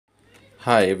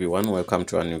Hi everyone, welcome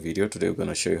to a new video. Today we're going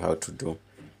to show you how to do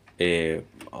a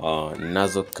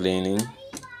nozzle cleaning,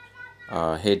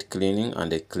 head cleaning,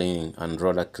 and a cleaning and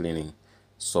roller cleaning.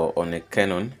 So on a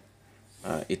Canon,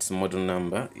 its model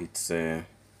number, it's a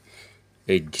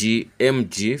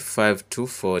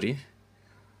MG5240.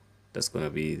 That's going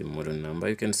to be the model number.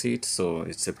 You can see it. So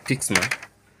it's a Pixma.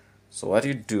 So what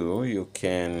you do, you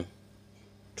can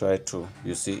try to,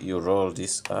 you roll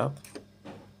this up.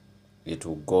 It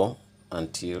will go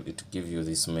until it gives you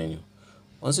this menu.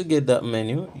 Once you get that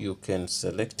menu, you can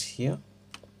select here,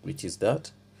 which is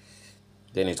that.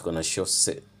 Then it's gonna show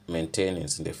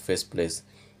maintenance in the first place.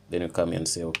 Then you come and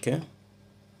say okay.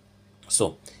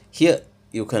 So here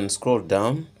you can scroll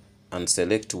down and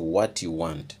select what you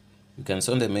want. You can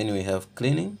see on the menu we have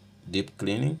cleaning, deep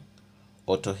cleaning,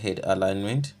 auto head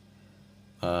alignment,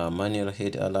 manual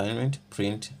head alignment,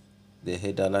 print the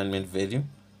head alignment value,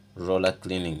 roller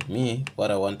cleaning. Me,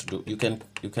 what I want to do, you can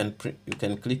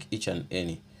click each and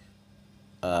any.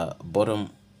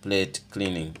 Bottom plate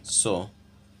cleaning. So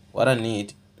what I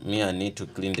need to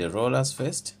clean the rollers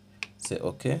first. Say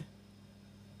okay,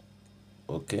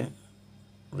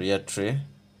 rear tray,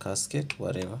 casket,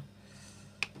 whatever.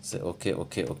 Say okay.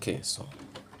 So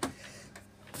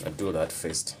I do that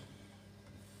first.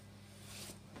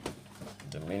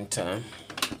 In the meantime,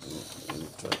 we'll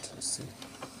try to see.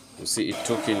 You see, it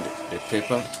took in the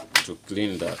paper to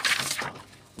clean that.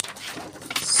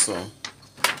 So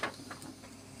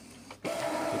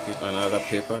took in another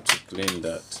paper to clean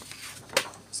that.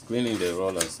 It's cleaning the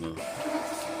rollers now.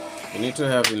 You need to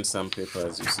have in some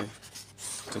papers, you see.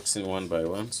 Takes in one by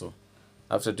one. So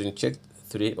after doing check,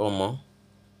 3 or more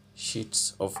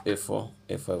sheets of A4,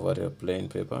 A5, whatever plain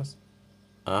papers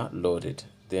are loaded.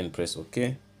 Then press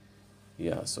OK.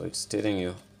 Yeah, so it's telling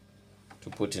you to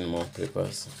put in more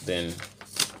papers than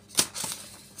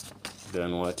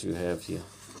what you have here.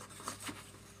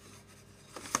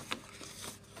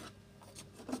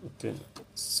 Okay,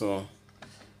 so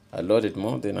I loaded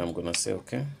more, then I'm gonna say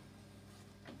okay.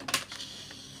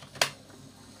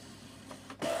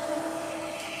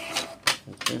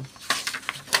 Okay.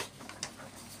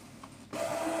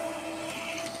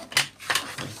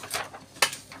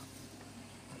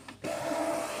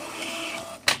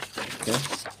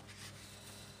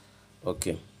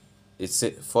 Okay, it's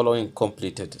following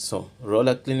completed. So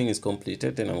roller cleaning is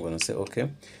completed, then I'm gonna say okay.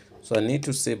 So I need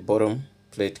to say bottom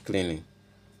plate cleaning.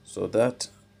 So that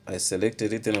I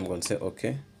selected it, then I'm gonna say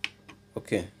okay.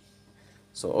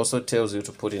 So also tells you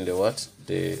to put in the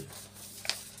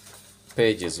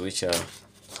pages which are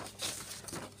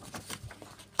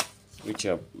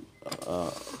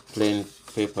plain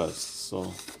papers.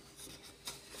 So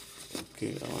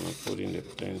okay, I want to put in the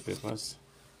plain papers.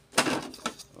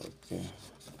 Okay,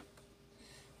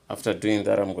 after doing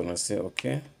that, I'm gonna say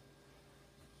okay.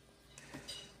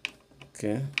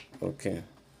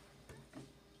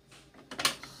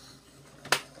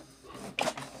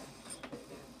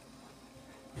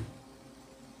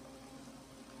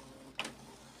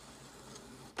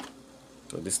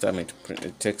 So this time it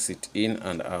takes it in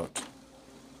and out.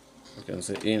 You can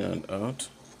say in and out.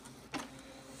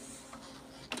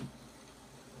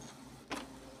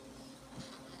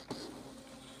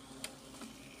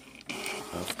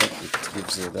 After it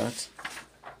gives you that,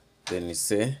 then you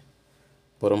say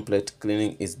bottom plate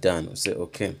cleaning is done. You say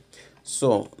okay.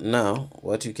 So now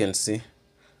what you can see,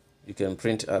 you can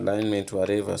print alignment,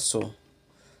 whatever. So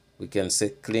we can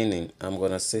say cleaning. I'm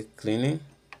gonna say cleaning.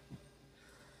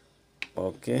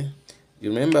 Okay, you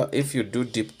remember if you do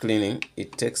deep cleaning,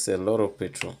 it takes a lot of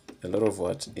petrol, a lot of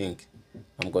ink.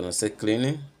 I'm gonna say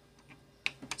cleaning.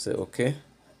 Say okay.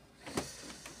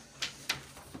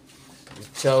 It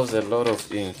chows a lot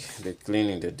of ink, the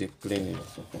cleaning, the deep cleaning.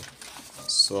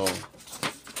 So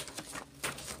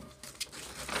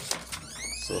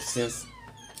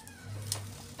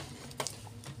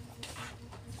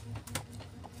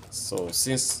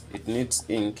since it needs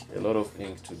ink, a lot of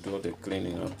ink to do the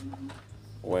cleaning up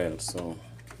well, so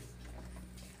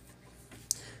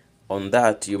on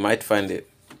that you might find it,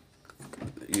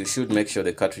 you should make sure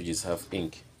the cartridges have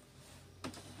ink.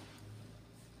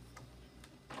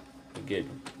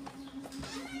 Again,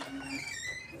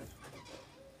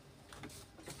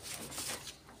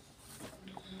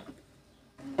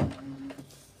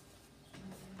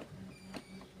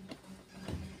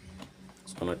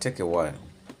 it's gonna take a while,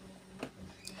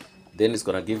 then it's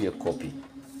gonna give you a copy.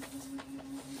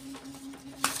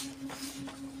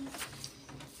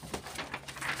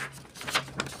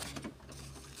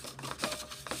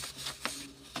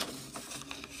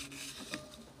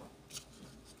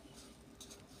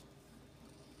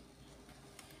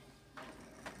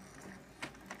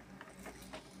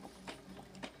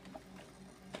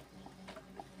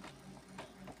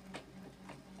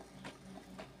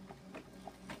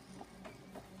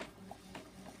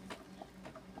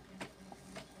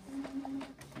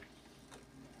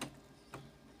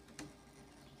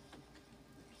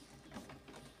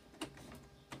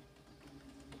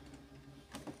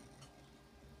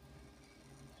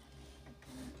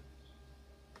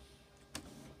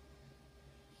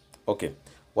 Okay,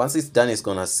 once it's done, it's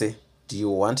gonna say, do you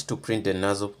want to print the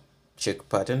nozzle check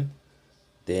pattern?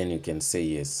 Then you can say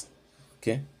yes.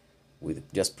 Okay, with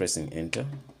just pressing enter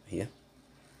here,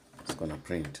 it's gonna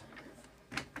print.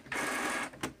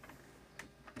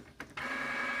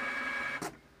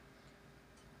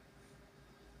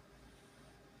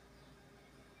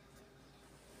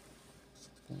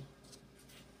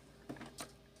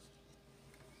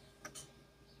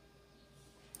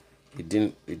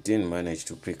 It didn't manage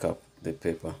to pick up the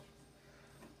paper.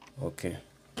 Okay,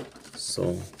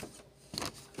 so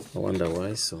I wonder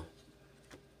why. So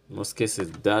in most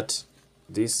cases that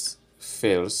this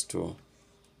fails to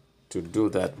do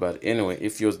that, but anyway,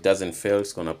 if yours doesn't fail,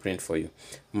 it's gonna print for you.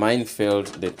 Mine failed.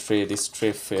 The tray, this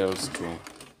tray fails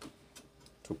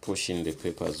to push in the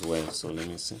paper as well. So let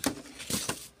me see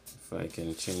if I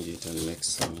can change it and make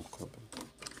some copy.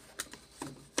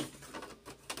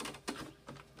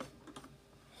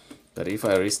 But if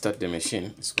I restart the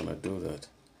machine, it's gonna do that.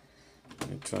 Let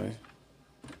me try.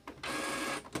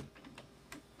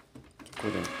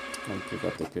 Can't pick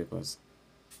up the papers.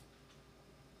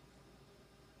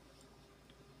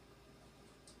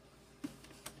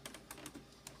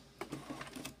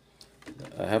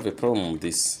 I have a problem with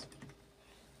this.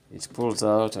 It pulls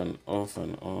out and off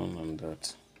and on and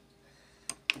that.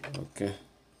 Okay.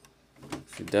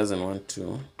 If it doesn't want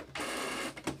to,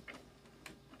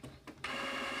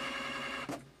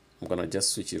 I'm gonna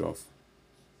just switch it off.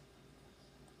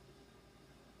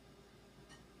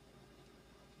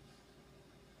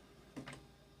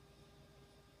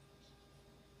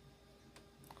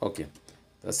 Okay,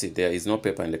 that's it. There is no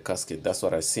paper in the casket. That's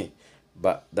what I see.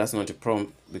 But that's not a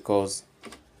problem, because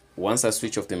once I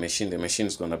switch off the machine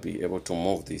is going to be able to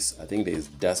move this. I think there is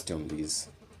dust on these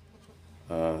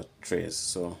trays.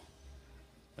 So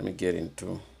let me get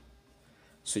into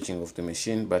switching off the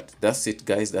machine. But that's it,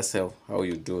 guys. That's how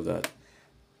you do that.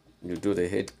 You do the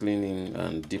head cleaning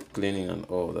and deep cleaning and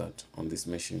all that on this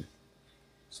machine.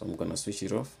 So I'm going to switch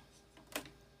it off.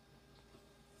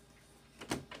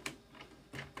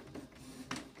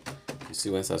 You see,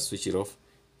 once I switch it off,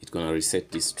 it's going to reset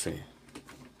this tray.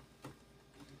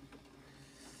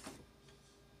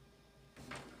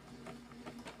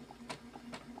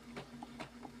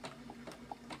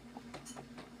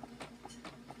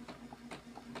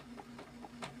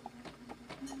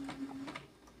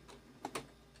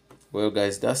 Well,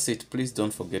 guys, that's it. Please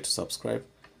don't forget to subscribe,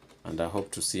 and I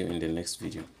hope to see you in the next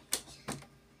video.